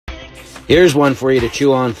Here's one for you to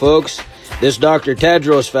chew on, folks. This Dr.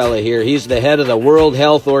 Tedros fella here, he's the head of the World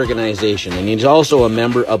Health Organization, and he's also a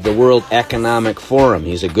member of the World Economic Forum.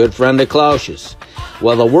 He's a good friend of Klaus's.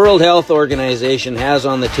 Well, the World Health Organization has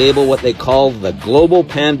on the table what they call the Global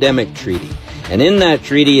Pandemic Treaty. And in that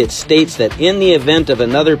treaty, it states that in the event of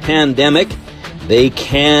another pandemic, they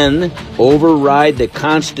can override the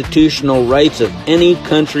constitutional rights of any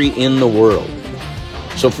country in the world.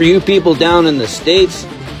 So for you people down in the States,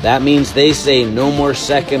 that means they say no more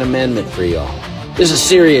Second Amendment for y'all. This is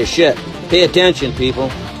serious shit. Pay attention, people.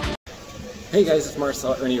 Hey guys, it's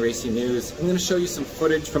Marcel Irnie, News. I'm going to show you some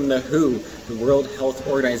footage from the WHO, the World Health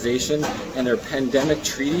Organization, and their pandemic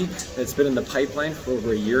treaty that's been in the pipeline for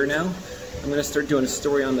over a year now. I'm going to start doing a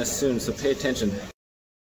story on this soon, so pay attention.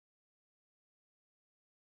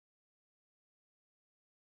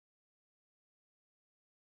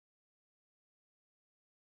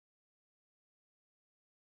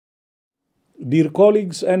 Dear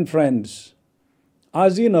colleagues and friends,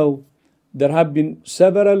 as you know, there have been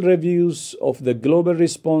several reviews of the global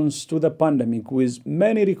response to the pandemic with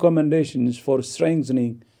many recommendations for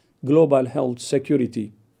strengthening global health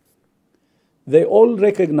security. They all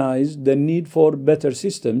recognize the need for better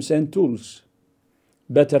systems and tools,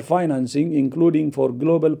 better financing, including for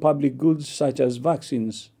global public goods such as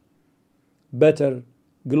vaccines, better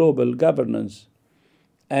global governance,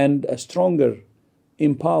 and a stronger,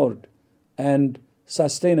 empowered, and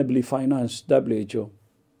sustainably financed WHO.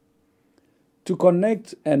 To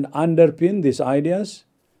connect and underpin these ideas,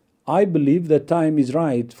 I believe the time is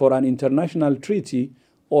right for an international treaty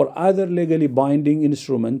or other legally binding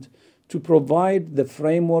instrument to provide the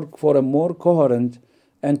framework for a more coherent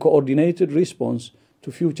and coordinated response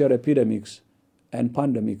to future epidemics and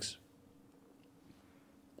pandemics.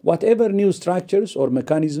 Whatever new structures or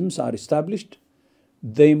mechanisms are established,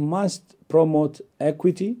 they must promote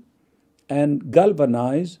equity and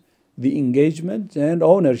galvanize the engagement and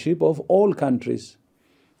ownership of all countries.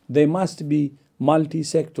 They must be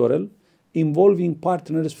multi-sectoral, involving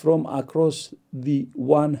partners from across the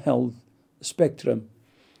One Health spectrum.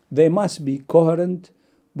 They must be coherent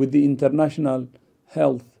with the international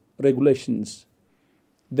health regulations.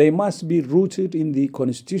 They must be rooted in the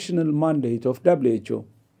constitutional mandate of WHO.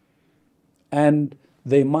 And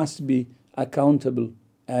they must be accountable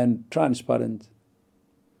and transparent.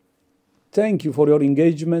 Thank you for your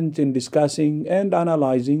engagement in discussing and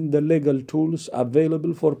analyzing the legal tools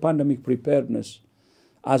available for pandemic preparedness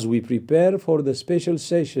as we prepare for the special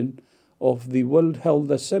session of the World Health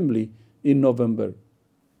Assembly in November.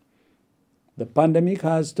 The pandemic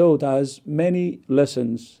has taught us many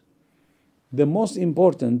lessons. The most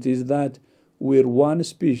important is that we're one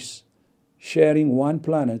species sharing one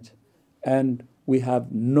planet, and we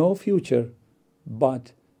have no future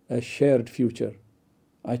but a shared future.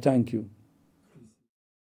 I thank you.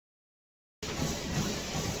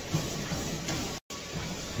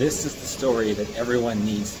 This is the story that everyone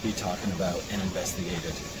needs to be talking about and investigated.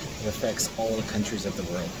 It affects all the countries of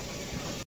the world.